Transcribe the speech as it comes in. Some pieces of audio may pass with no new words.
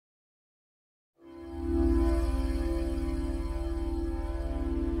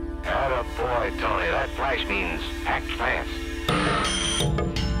advice means act fast.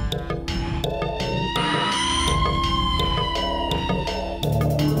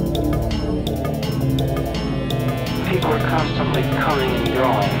 People are constantly coming and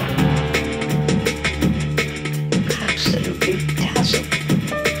going. Absolutely dazzled.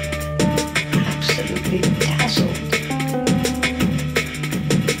 Absolutely dazzled.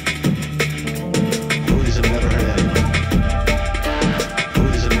 Movies have never hurt anyone.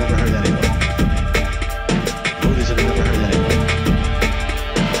 Movies have never hurt anyone. Movies have never hurt anyone.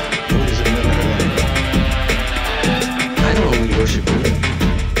 Movies have never hurt anyone. I don't only worship Buddha.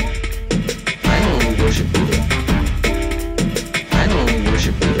 I don't only worship Buddha. I don't only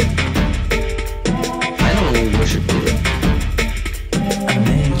worship Buddha. I don't only worship Buddha. An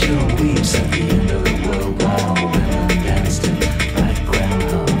angel weeps at the end of the world while women dance to background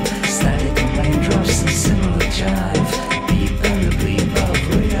hum. Static and raindrops and similar jive. Beep and the bleep of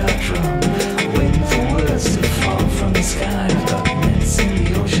radar drum. Waiting for words to fall from the sky. Got nets in the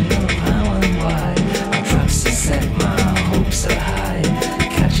ocean of how and why. Our traps to set, my hopes are high.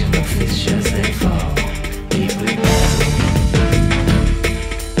 Catching the fish as they fall. Deeply dazzled.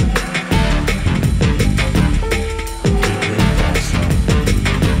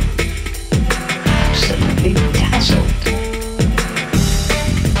 Absolutely dazzled.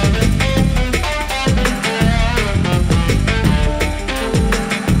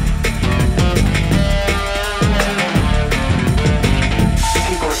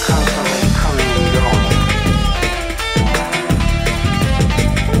 People are constantly coming and going.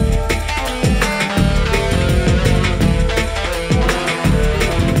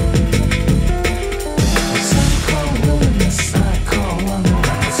 Some call wilderness, I call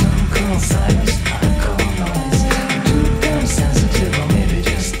wonderland. Some call silence, I call noise. Too damn sensitive, or maybe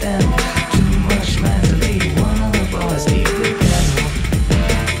just damn too much mentally. One of the boys deeply dazzled.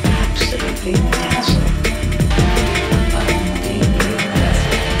 Absolutely dazzled. I'm deeply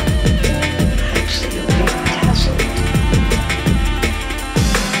dazzled. Absolutely dazzled.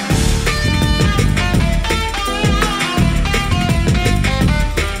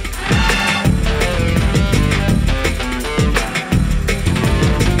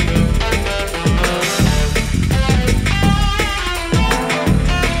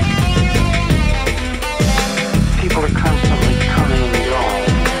 People are constantly coming and going.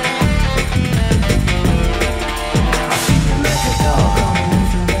 I feel like a dog on an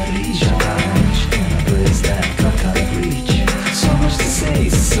infinite leash. I got an itch in a place that I can't reach. So much to say,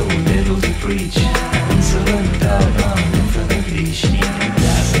 so little to preach. An insolent dog on an infinite leash. Deeply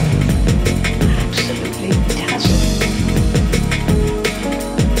dazzled. Absolutely dazzled.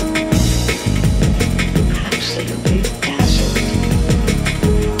 Absolutely dazzled.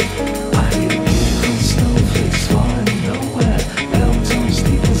 I hear beautiful snowflakes falling nowhere. Bell-toned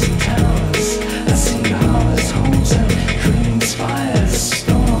steeples and towers. I see harvest homes and dreaming spires.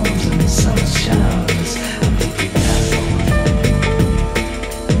 Storms and summer showers. I'm deeply dazzled.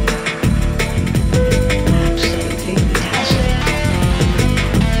 Absolutely dazzled.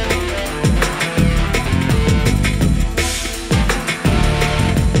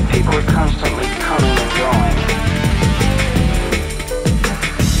 People are constantly coming and going.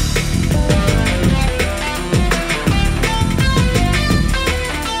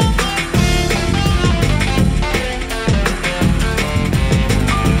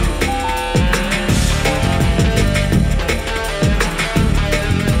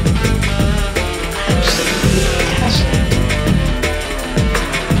 Absolutely dazzled.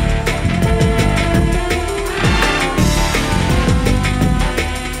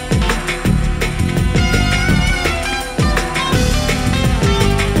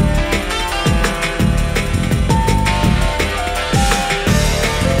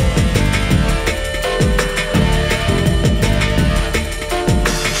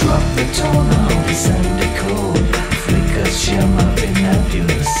 Drop the tone, I'll descend the code. Flickers shimmer, be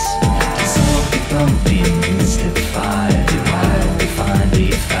nebulous. Dissolve the bumpy, mystify. Divide, define, be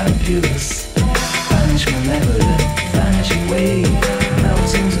fabulous. Vanish malevolent, vanish away.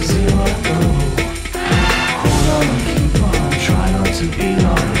 Melt into zero go. Hold on and keep on, try not to be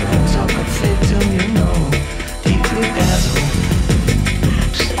long. Don't talk of fate till you know. Deeply dazzled.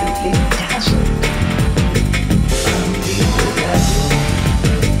 Absolutely dazzled. I'm deeply dazzled.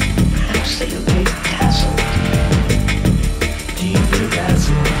 Absolutely dazzled. Deeply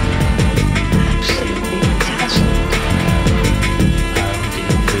dazzled. Absolutely dazzled. I'm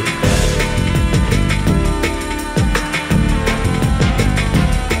deeply dazzled.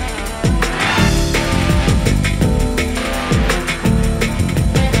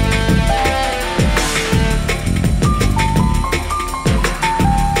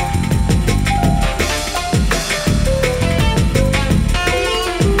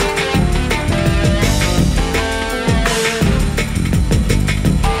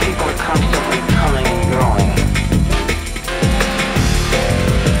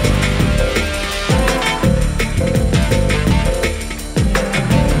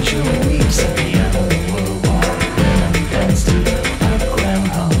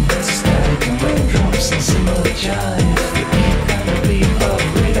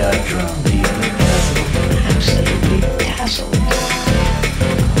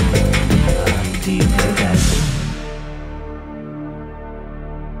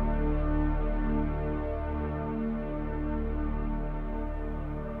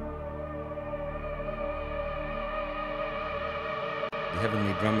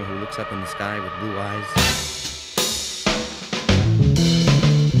 heavenly drummer who looks up in the sky with blue eyes.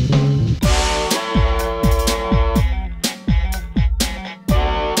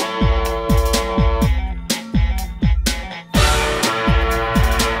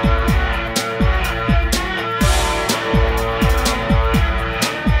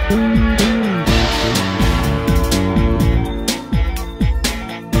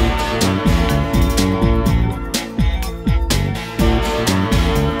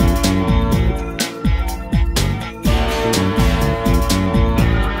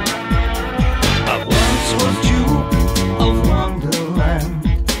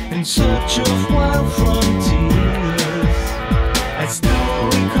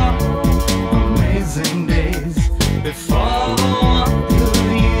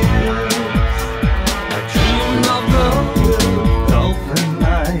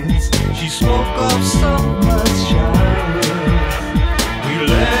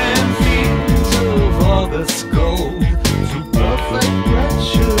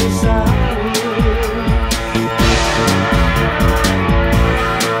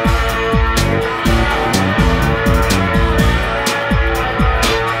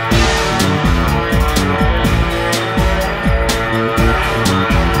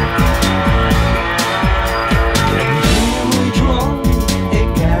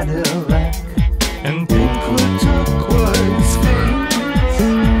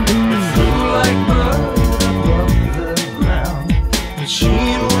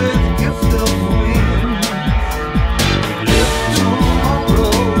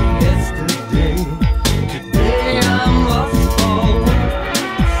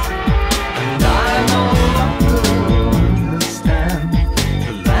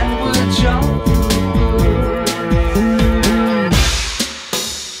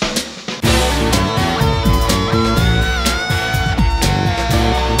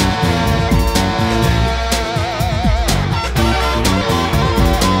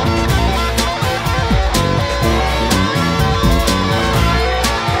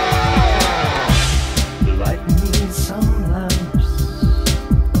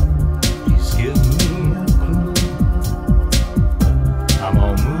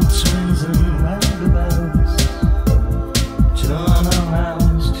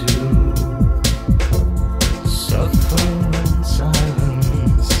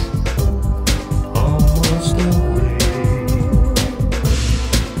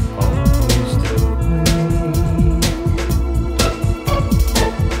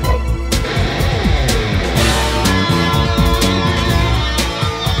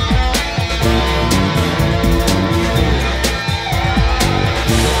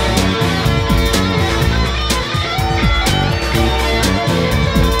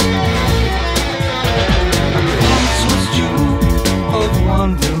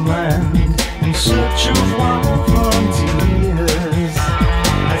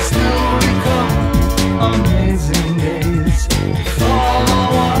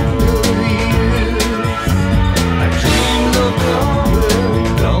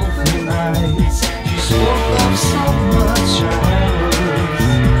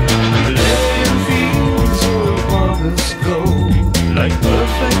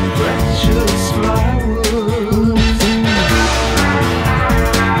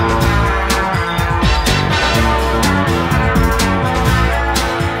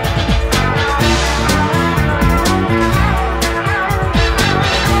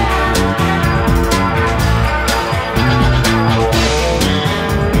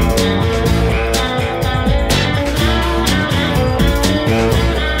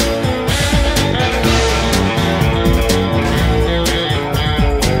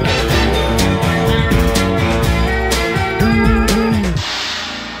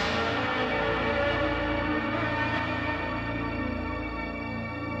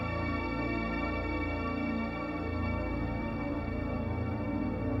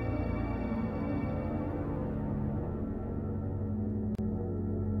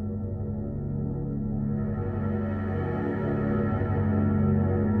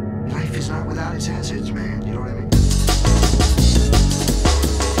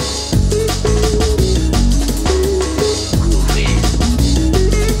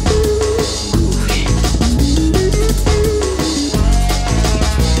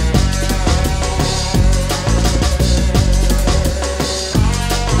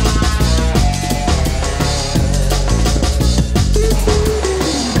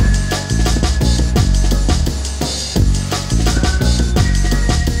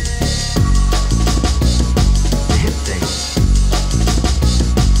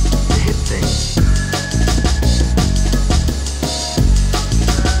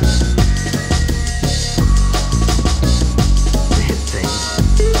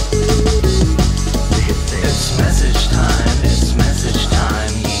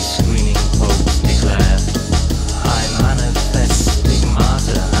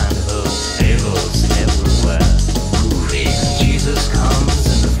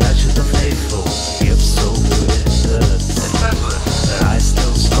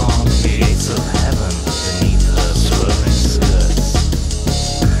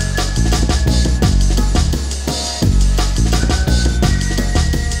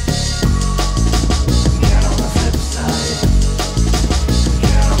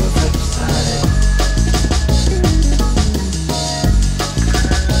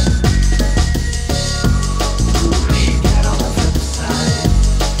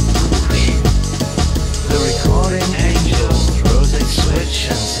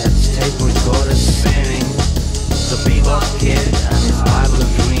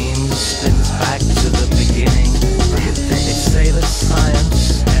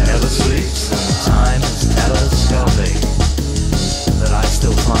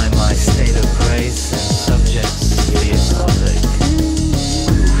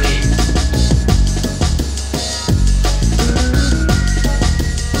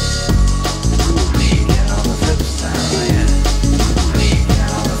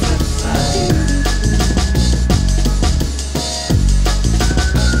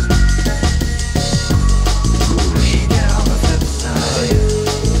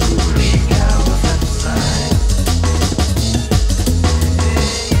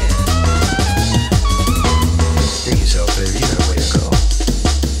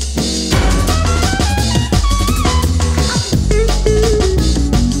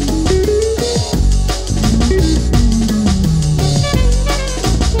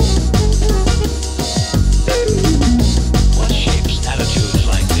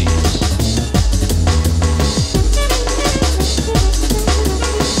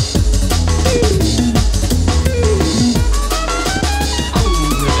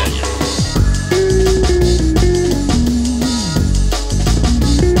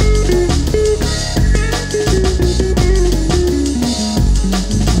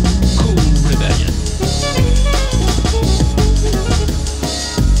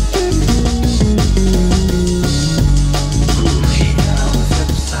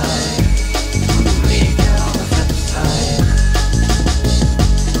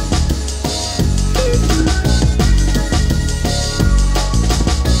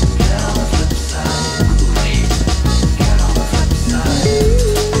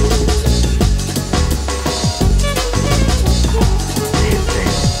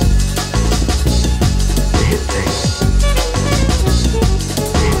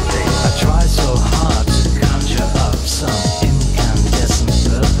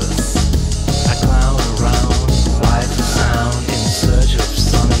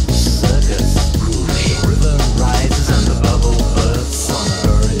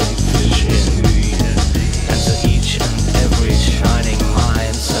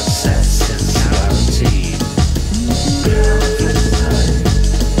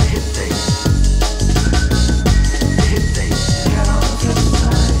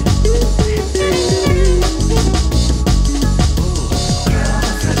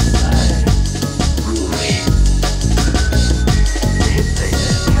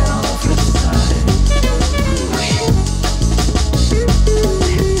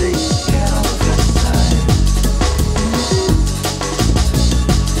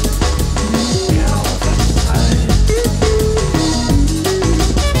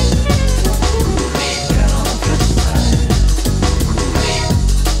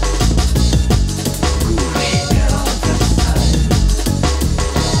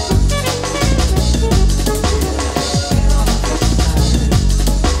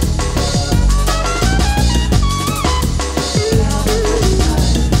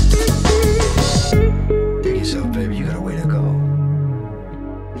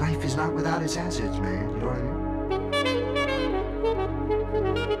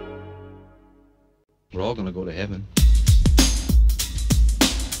 We're all gonna go to heaven.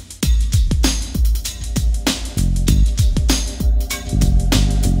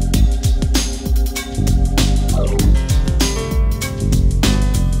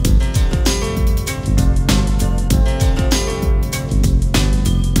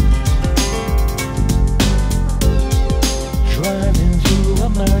 Driving through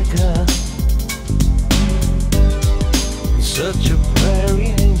America in search of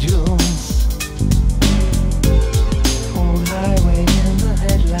prairie angels.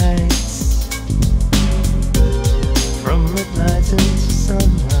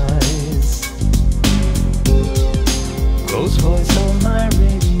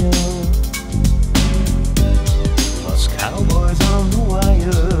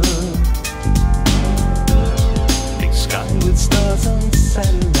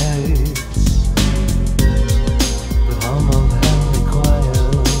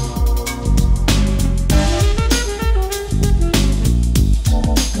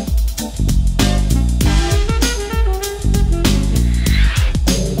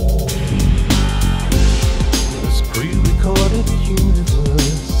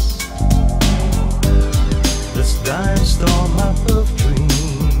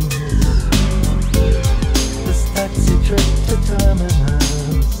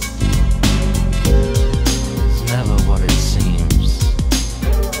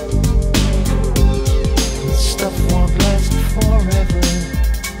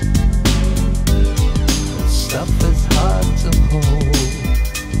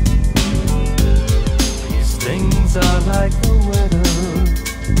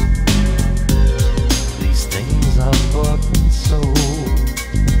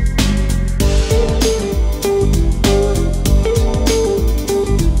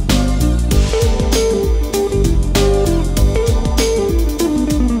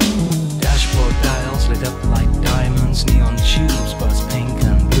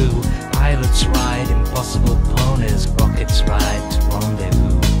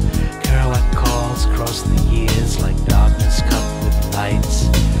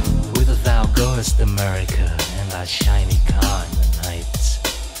 West America and our shiny car in the night.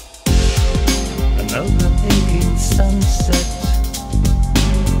 Another aching sunset,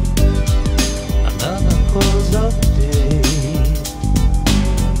 another close of day,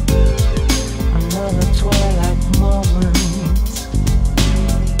 another twilight moment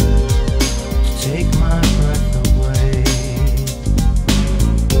to take my breath away.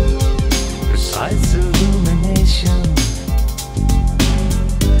 Precise illumination,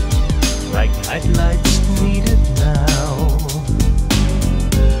 like nightlights needed now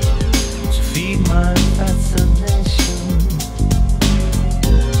to feed my fascination,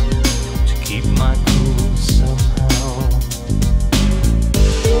 to keep my cool somehow.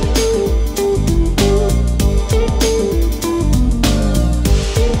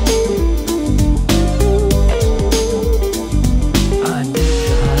 I did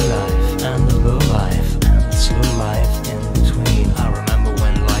the high life and the low life and the slow life in between. I remember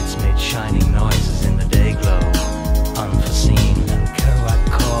when lights made shining noises in the day glow, unforeseen, and Kerouac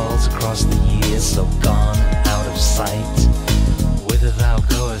calls across the years, so gone and out of sight. Whither thou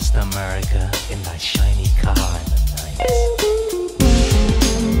goest, America, in thy shiny car in the night.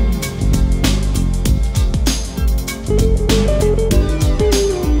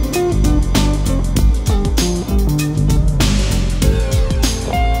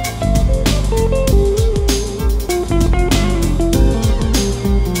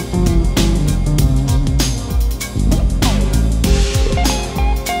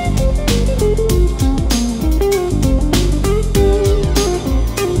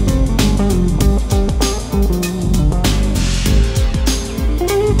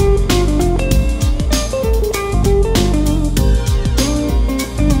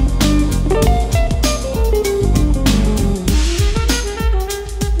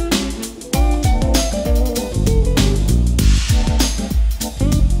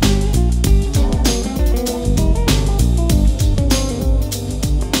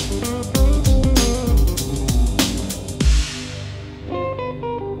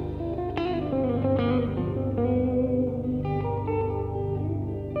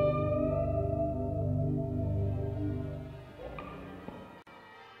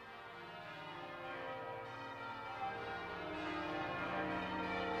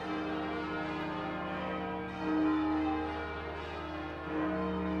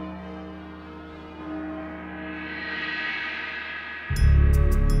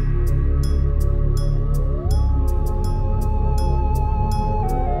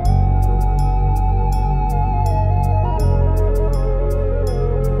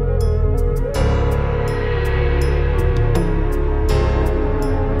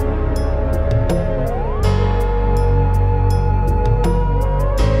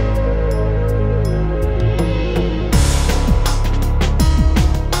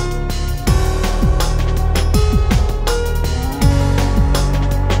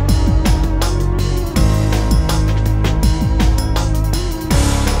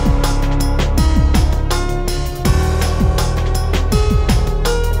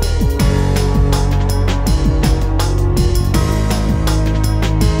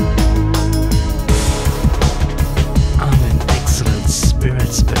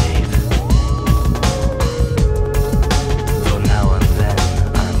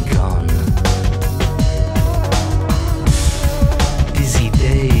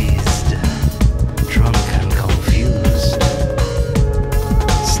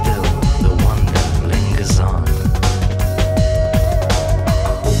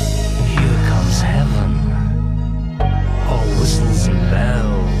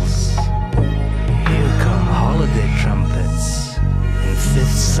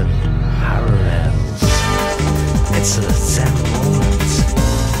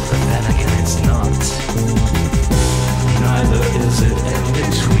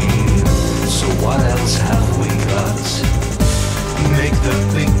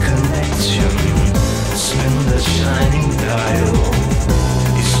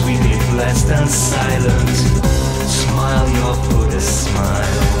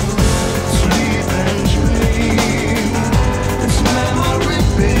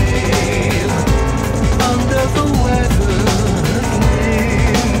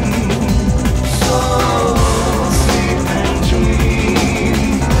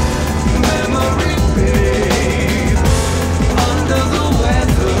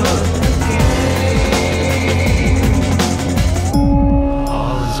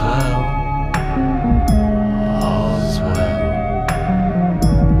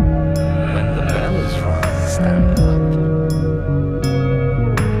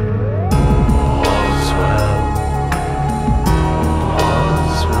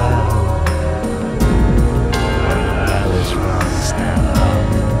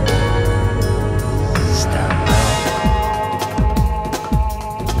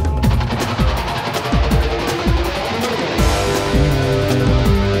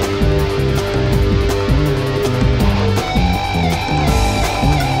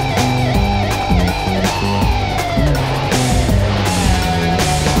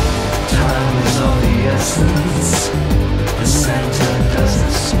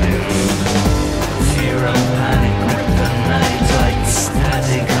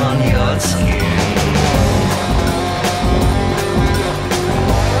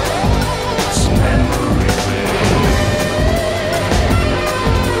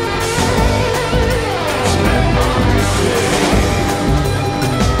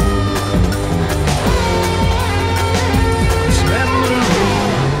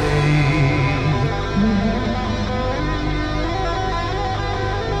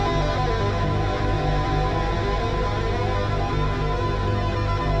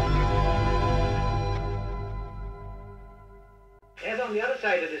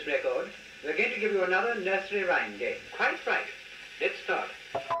 side of this record, we're going to give you another nursery rhyme game. Quite right. Let's start.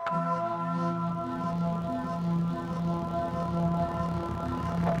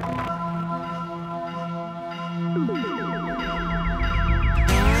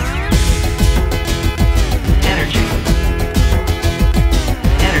 Energy.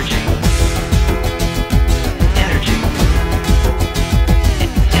 Energy. Energy.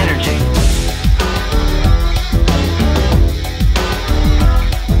 Energy.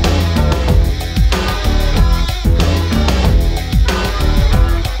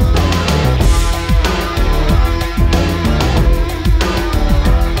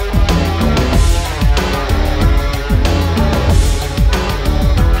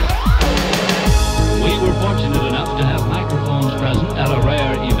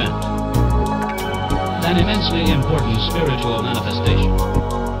 An immensely important spiritual manifestation.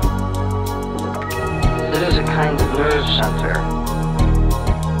 It is a kind of nerve center.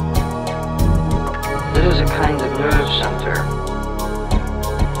 It is a kind of nerve center.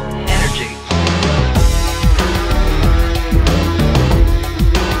 Energy.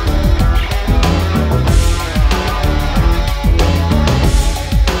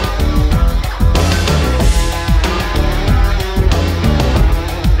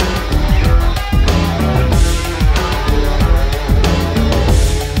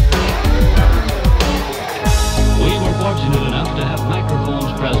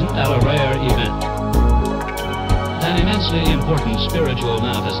 Important spiritual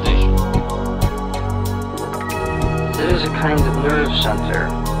manifestation. It is a kind of nerve center.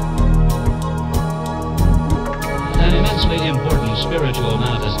 An immensely important spiritual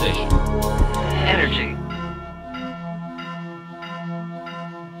manifestation. Energy.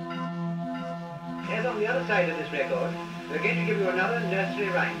 As on the other side of this record, we're going to give you another nursery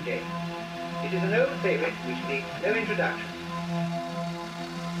rhyme game. It is an old favorite which needs no introduction.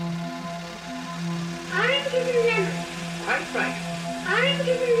 Orange is a lemon. Quite right. Orange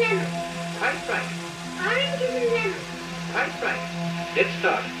is a lemon. Quite right. Orange is a lemon. Quite right. Let's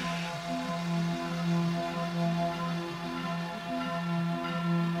start.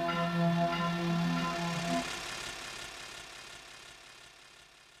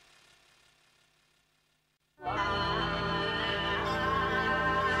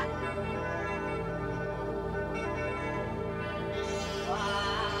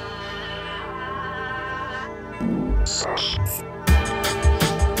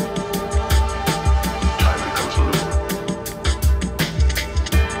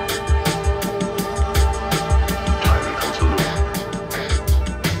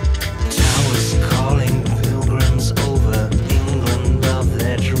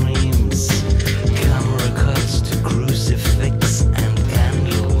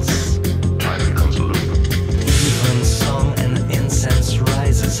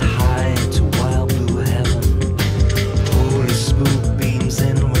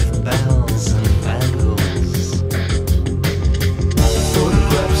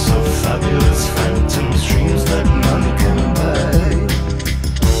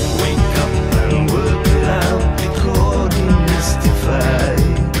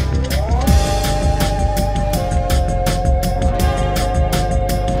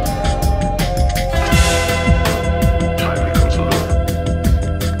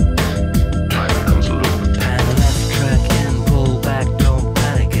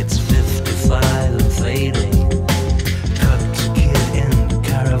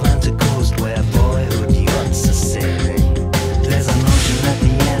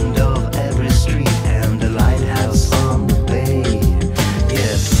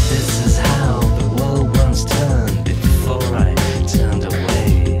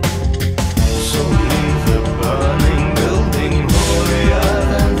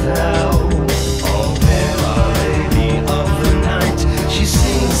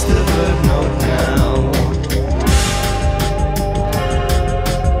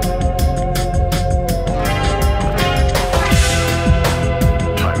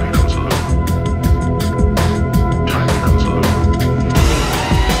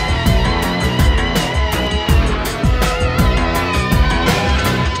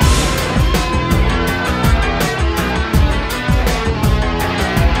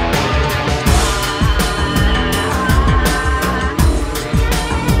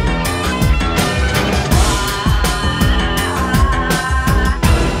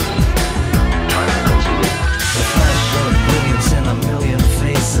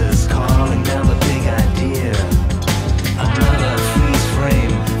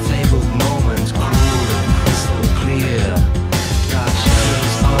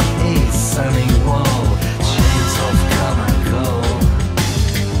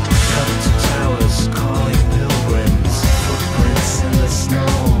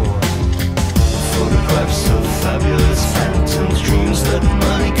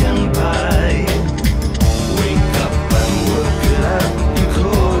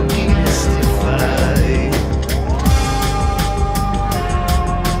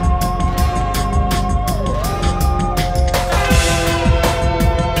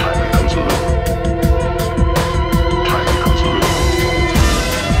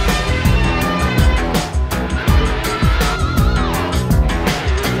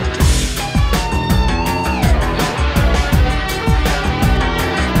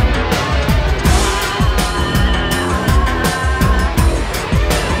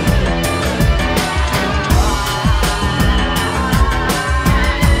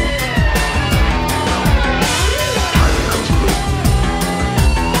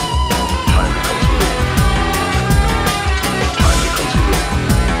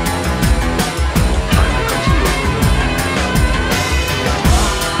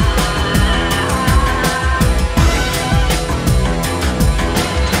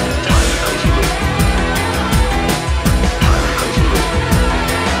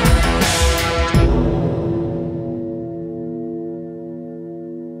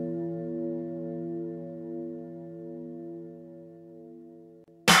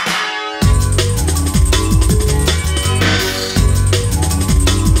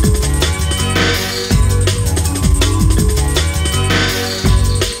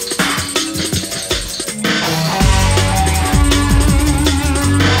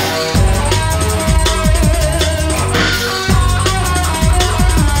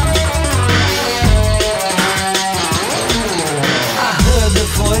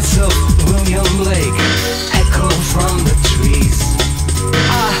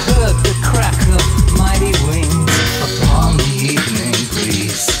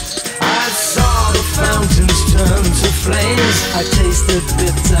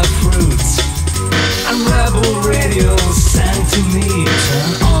 bitter fruit. And rebel radio sang to me,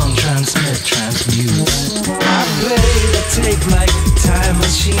 turn on, transmit, transmute. I played a tape like time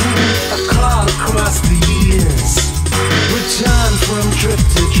machine, a call across the years. Returned from trip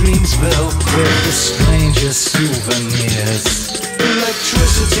to Dreamsville with the strangest souvenirs.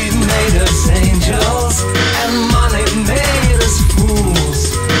 Electricity made us angels, and money made us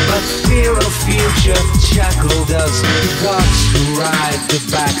fools. But fear of future shackled us, gods who ride the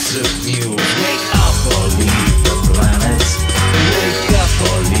backs of mules. Wake up or leave the planet. Wake up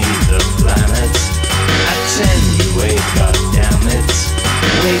or leave the planet. At 10 you wake up, damn it.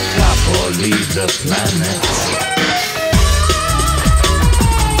 Wake up or leave the planet.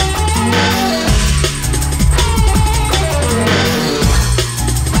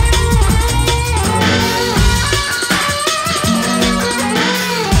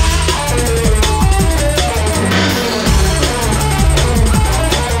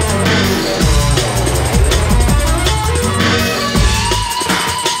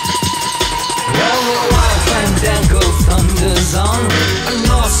 On an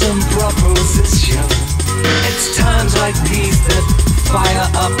awesome proposition. It's times like these that fire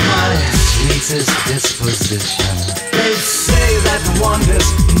up my sweetest disposition. They say that wonders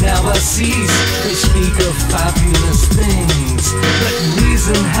never cease. They speak of fabulous things, but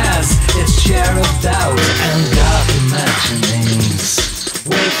reason has its share of doubt and dark imaginings.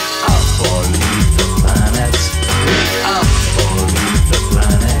 Wake up or leave the planet. Wake up or leave the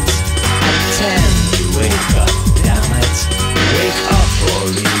planet. At 10 you wake up, damn it. Wake up or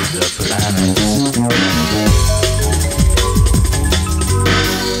leave the planet.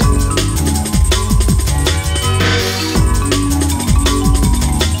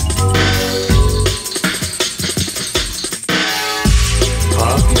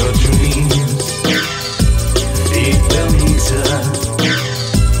 Park your dreams, feed the meter,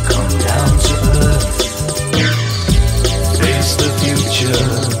 come down to earth, face the future,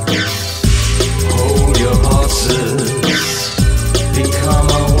 hold your horses. Become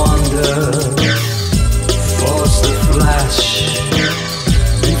a wonder, force the flash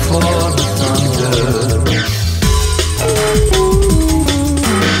before the thunder.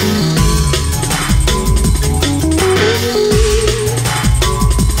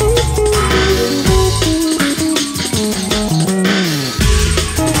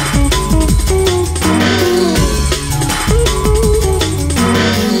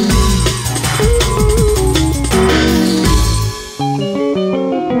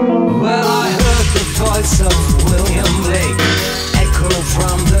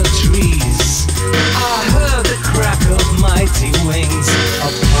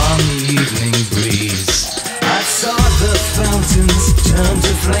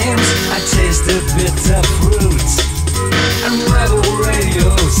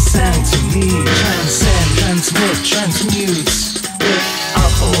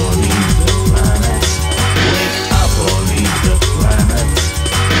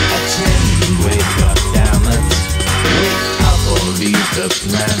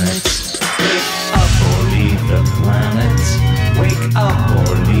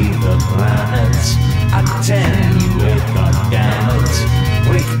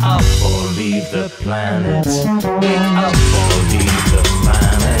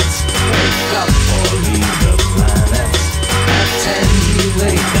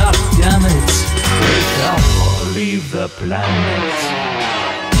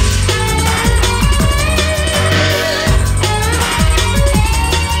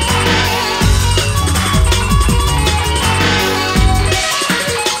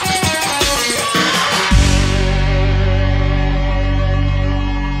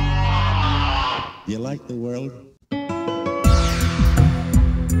 You like the world?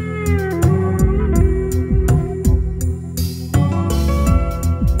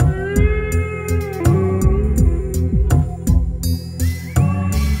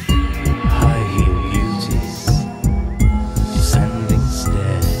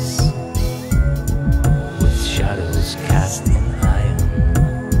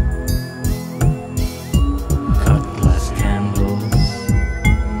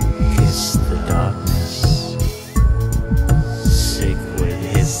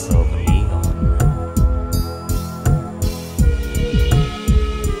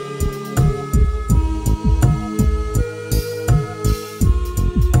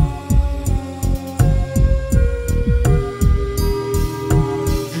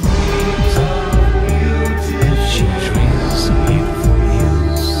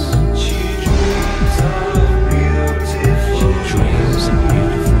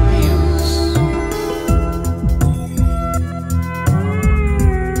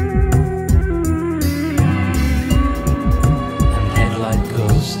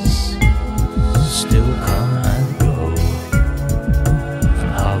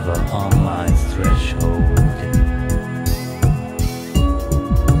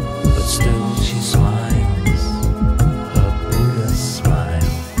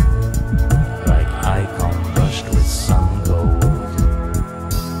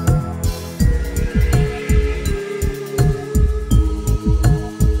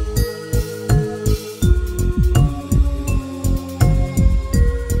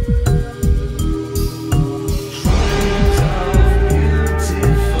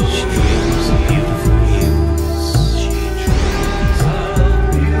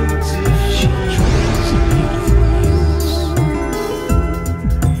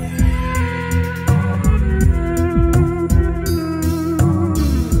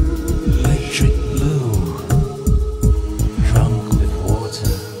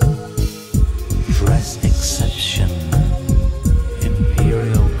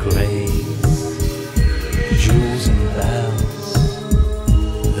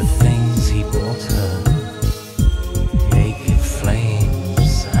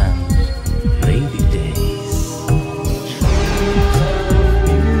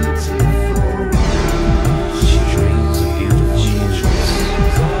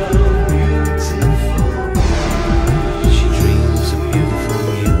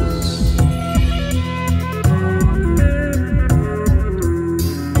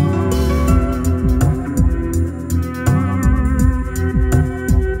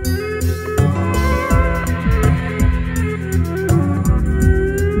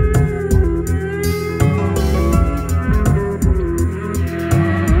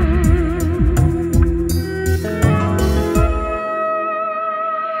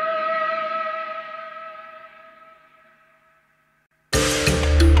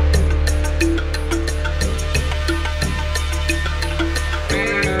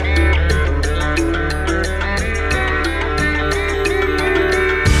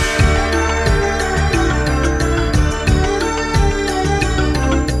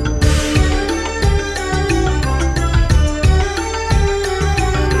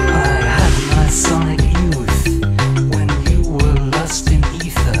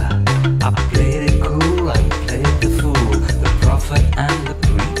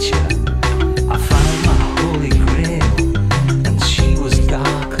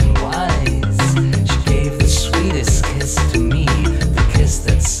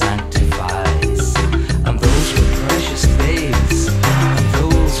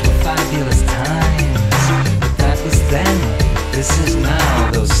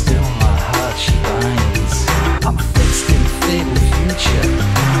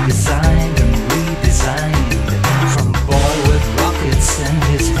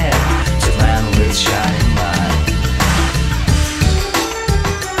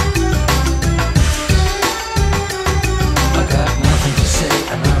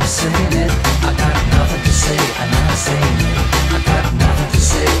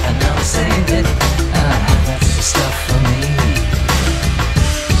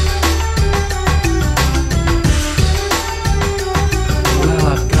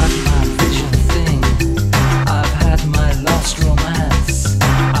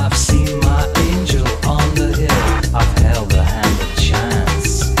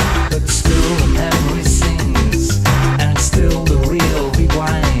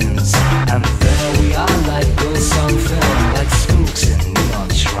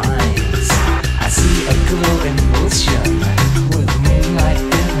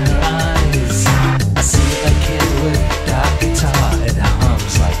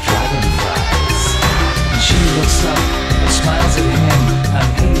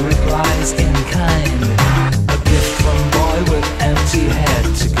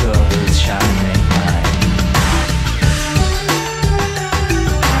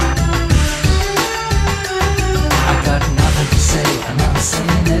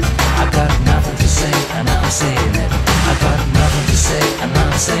 saying it. I got nothing to say and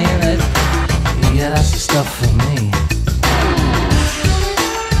I'm saying it. Yeah, that's the stuff for me.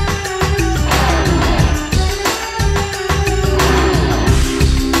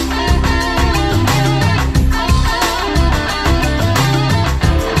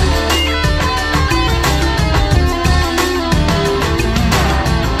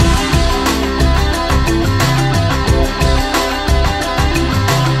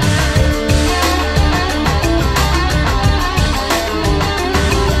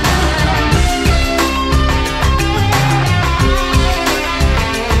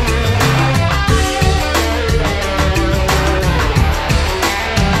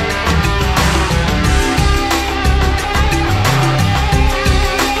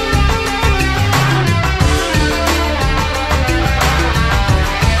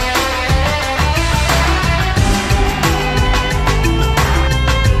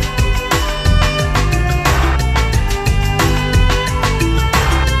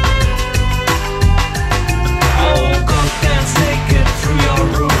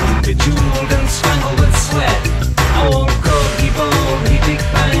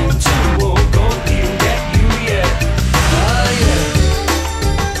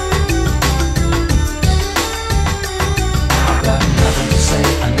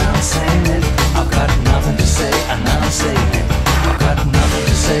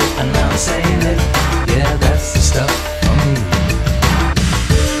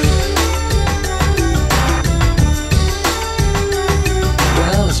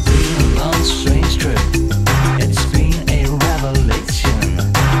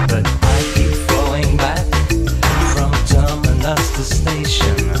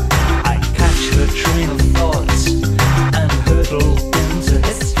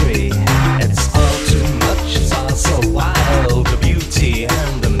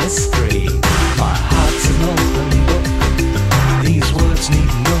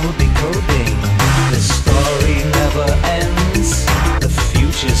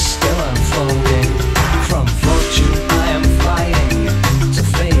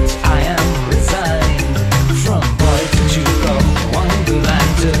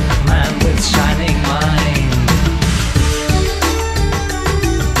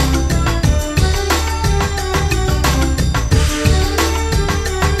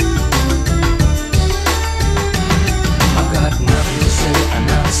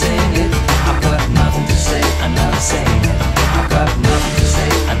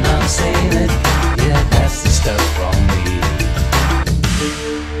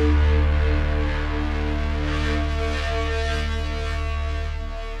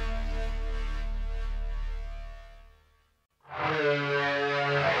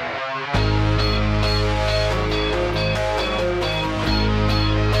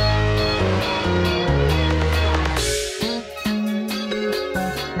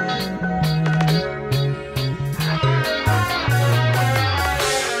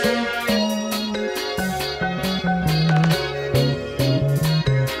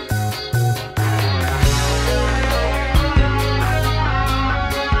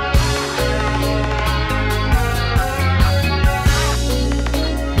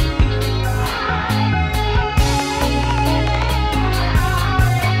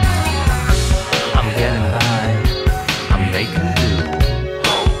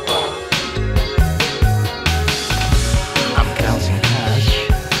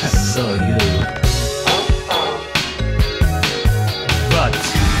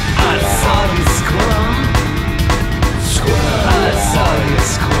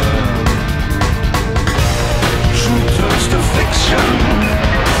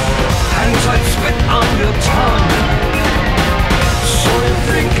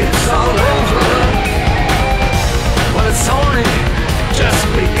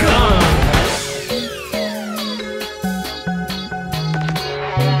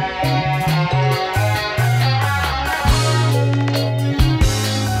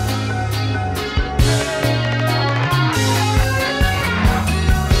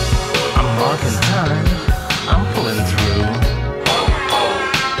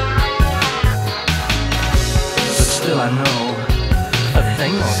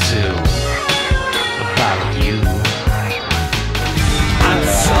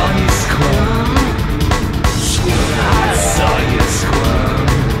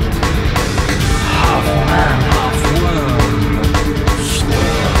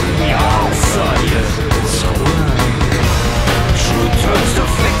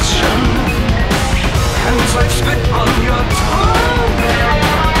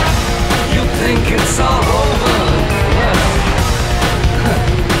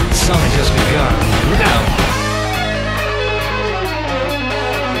 Something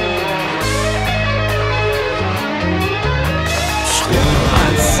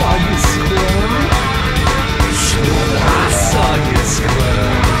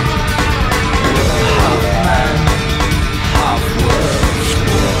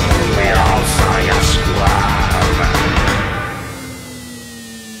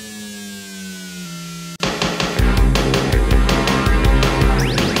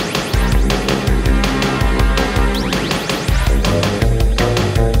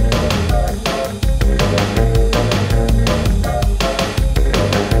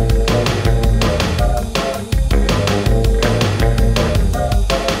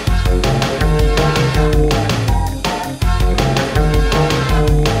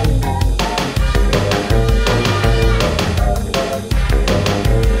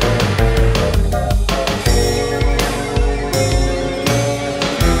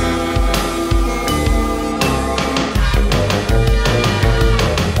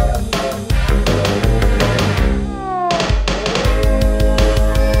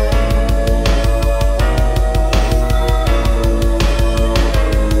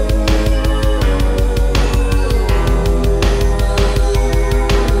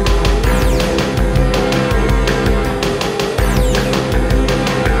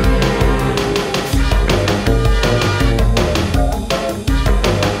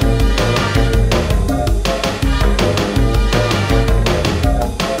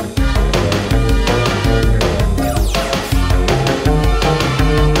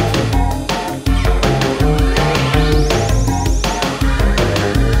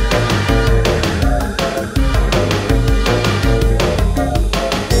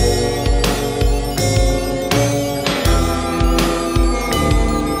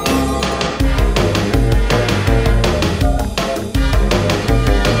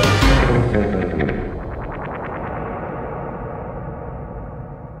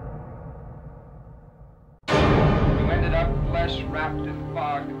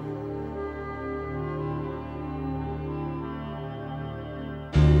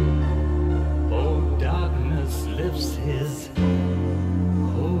his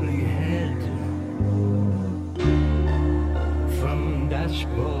holy head from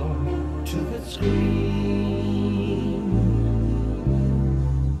dashboard to the screen.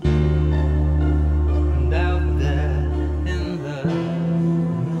 And out there in the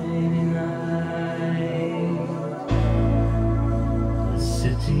rainy night, the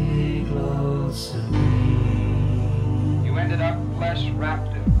city glows serene. You ended up flesh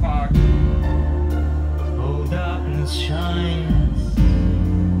wrapped in fog. Oh, darkness shines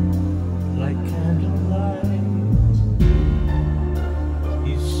like candlelight.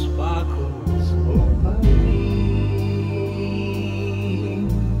 He sparkles opaline,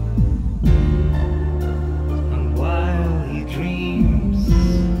 and while he dreams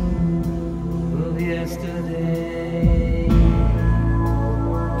of yesterday,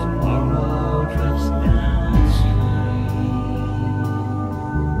 tomorrow drifts downstream.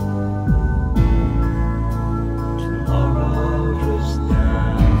 Tomorrow drifts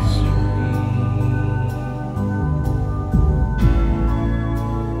downstream.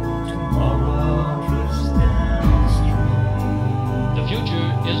 Tomorrow drifts downstream. The future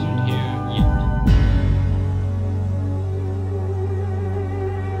isn't here yet.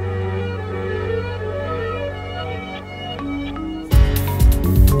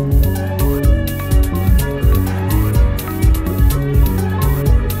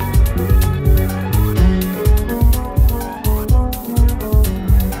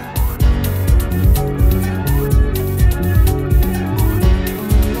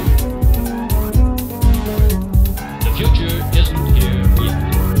 The future isn't here yet.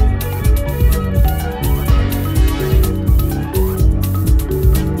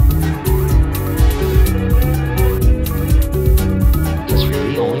 Because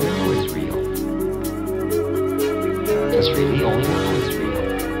really only now is real. Because really only now is real.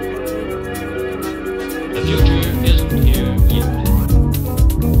 The future isn't here yet.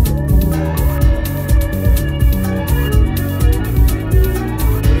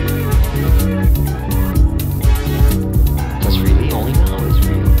 Because really only now is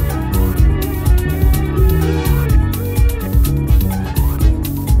real.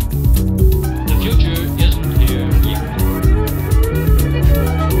 The future isn't here yet.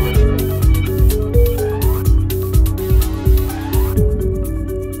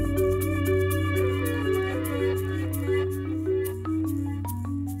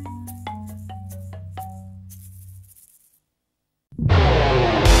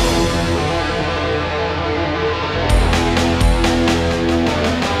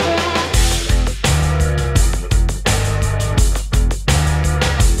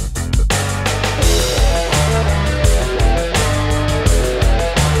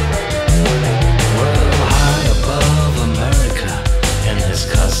 Well, high above America in his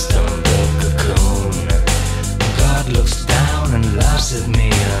custom-built cocoon, God looks down and laughs at me,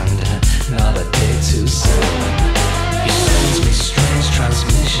 and not a day too soon. He sends me strange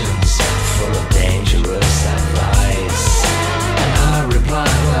transmissions full of dangerous advice, and I reply,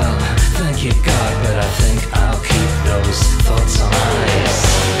 well, thank you God, but I think I'll keep those thoughts on ice.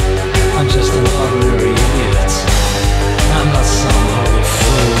 I'm just an ordinary idiot. I'm not some holy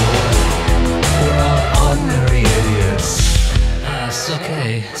fool. We're all ordinary idiots. It's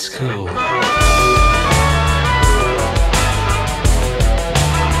okay, it's cool. We're all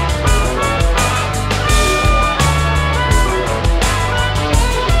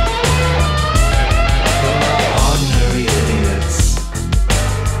ordinary idiots,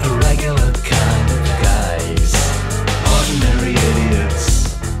 irregular kind of guys. Ordinary idiots,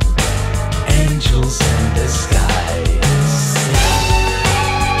 angels in disguise.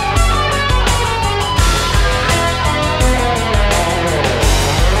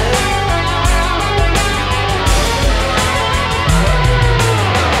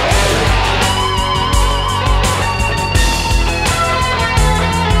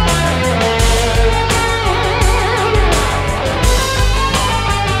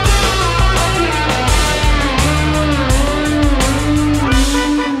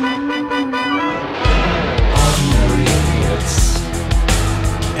 Ordinary idiots,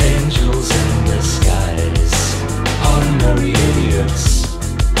 angels in disguise. Ordinary idiots,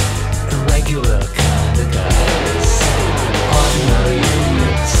 irregular kind of guys. Ordinary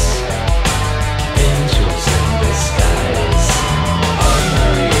idiots, angels in disguise.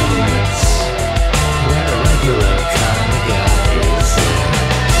 Ordinary idiots, we're irregular kind of guys.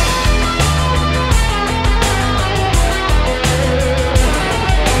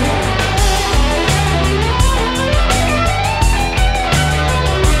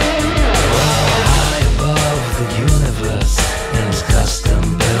 High above the universe in his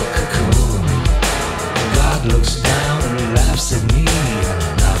custom-built cocoon, God looks down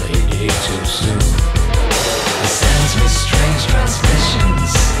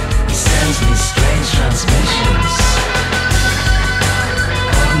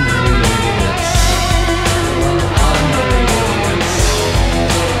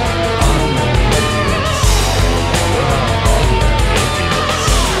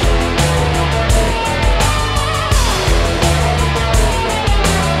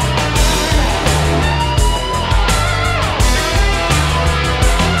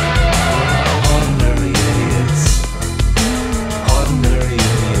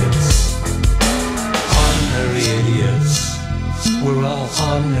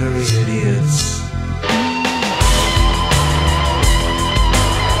ordinary idiots.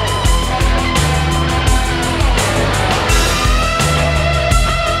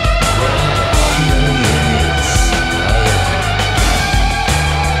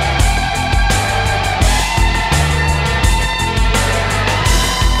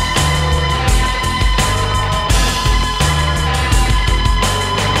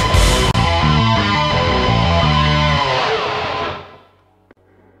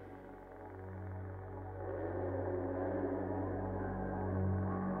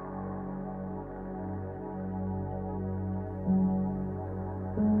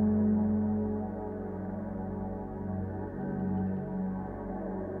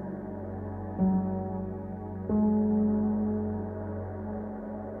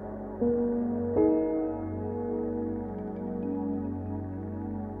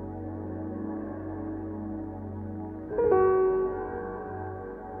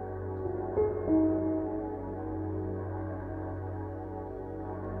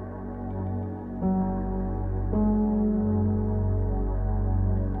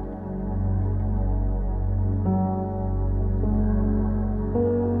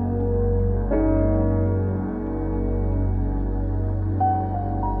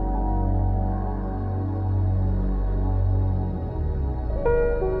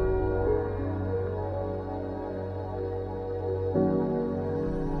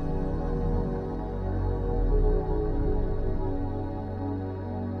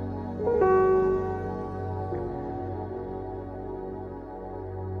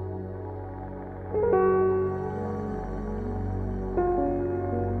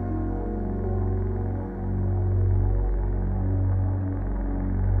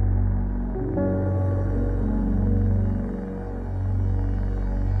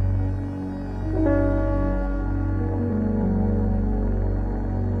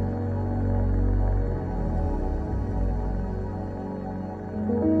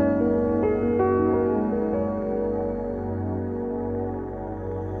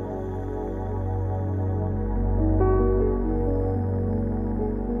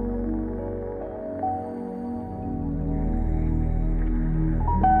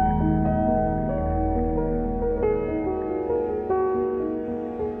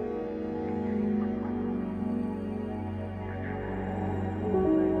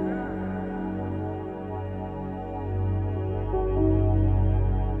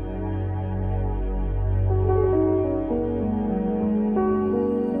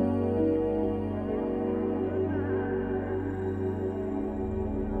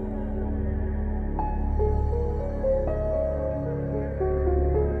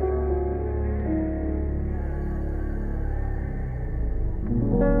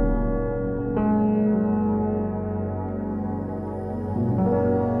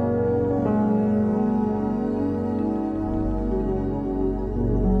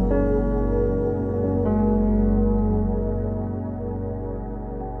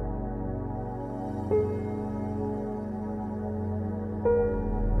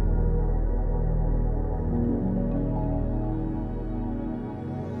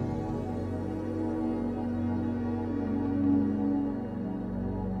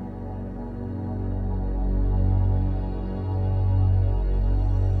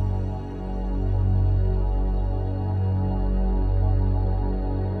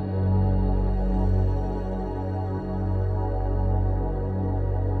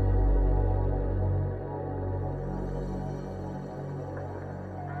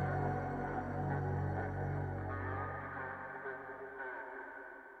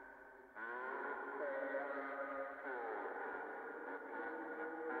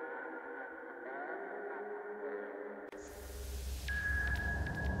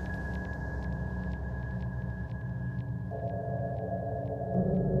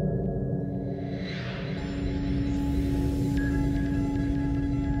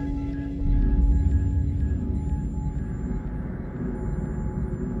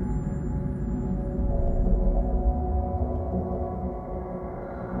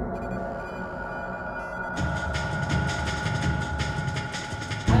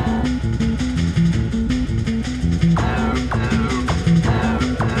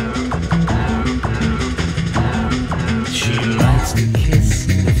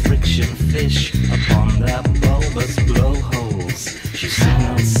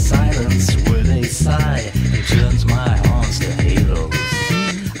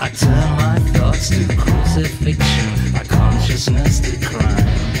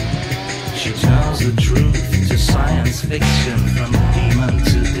 fiction from demon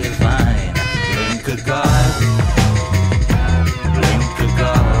to divine. Blink a god, blink a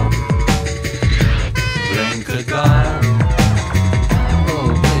god.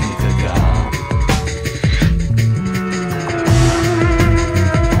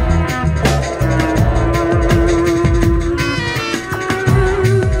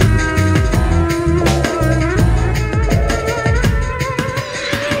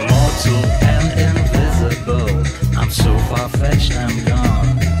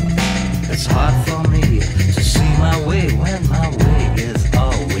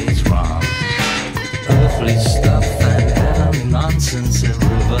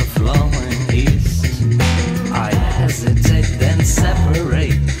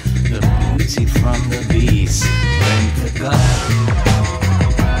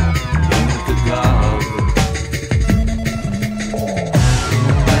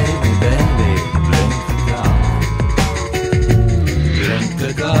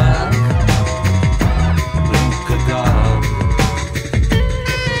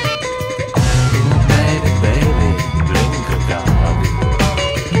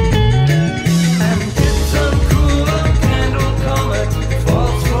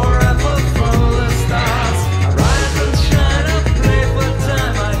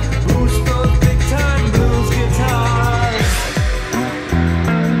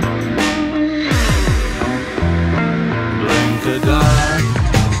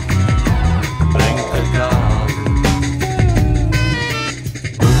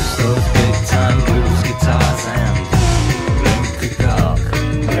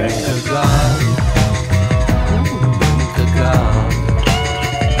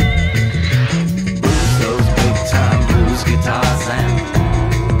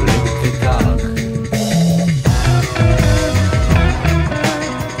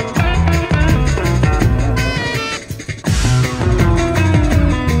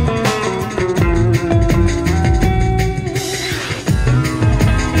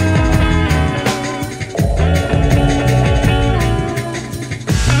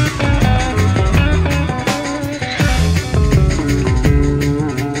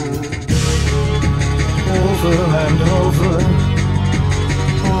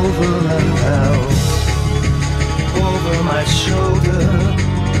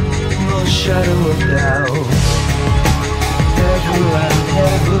 supposed to have